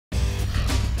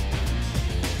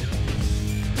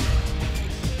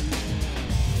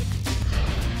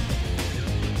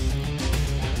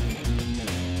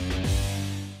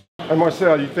Hey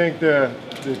Marcell, you think the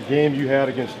game you had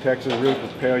against Texas really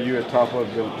prepared you at top of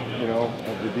the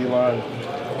D-line?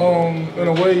 In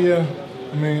a way, yeah.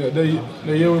 I mean, the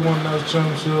year we won the national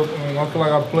championship, I feel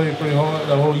like I played pretty hard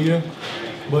the whole year.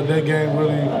 But that game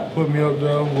really put me up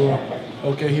there. Well,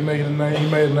 okay, he made a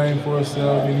name for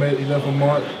himself. He left a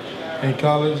mark in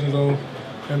college,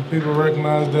 and people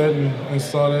recognized that and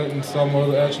saw that and saw my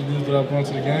other attributes that I brought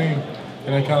to the game,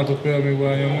 and that kind of prepared me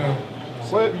where I am now.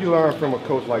 What have you learned from a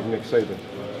coach like Nick Saban?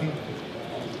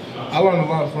 I learned a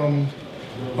lot from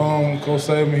Coach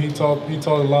Saban. He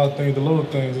taught a lot of things, the little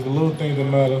things that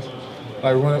matter,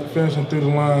 like finishing through the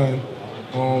line,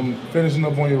 finishing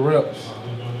up on your reps,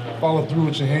 follow through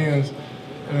with your hands,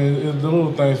 and the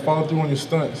little things, follow through on your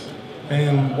stunts,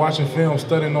 and watching film,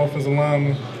 studying offensive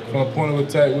linemen from a point of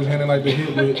attack, which handing like the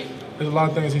hit with. There's a lot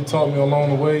of things he taught me along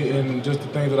the way, and just the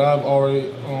things that I've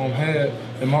already had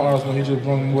in my arsenal, he just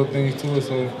brought more things to it.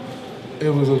 So it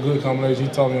was a good combination.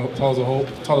 He taught us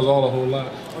all a whole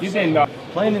lot. You've been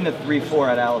playing in the 3-4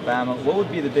 at Alabama. What would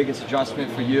be the biggest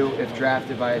adjustment for you if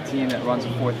drafted by a team that runs a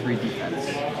 4-3 defense?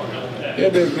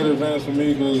 It'd be a good advantage for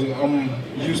me because I'm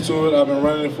used to it. I've been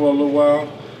running it for a little while,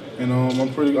 and I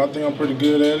think I'm pretty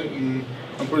good at it. And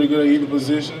I'm pretty good at either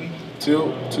position,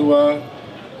 tilt, 2-eye,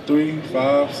 3,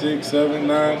 5, 6, 7,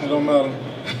 9. It don't matter.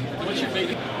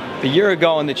 A year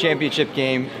ago in the championship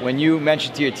game, when you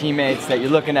mentioned to your teammates that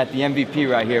you're looking at the MVP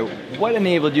right here, what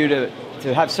enabled you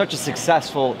to have such a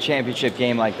successful championship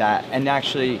game like that and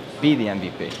actually be the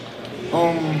MVP?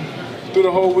 Through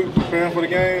the whole week preparing for the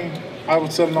game, I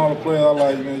was telling all the players,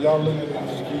 man, y'all look at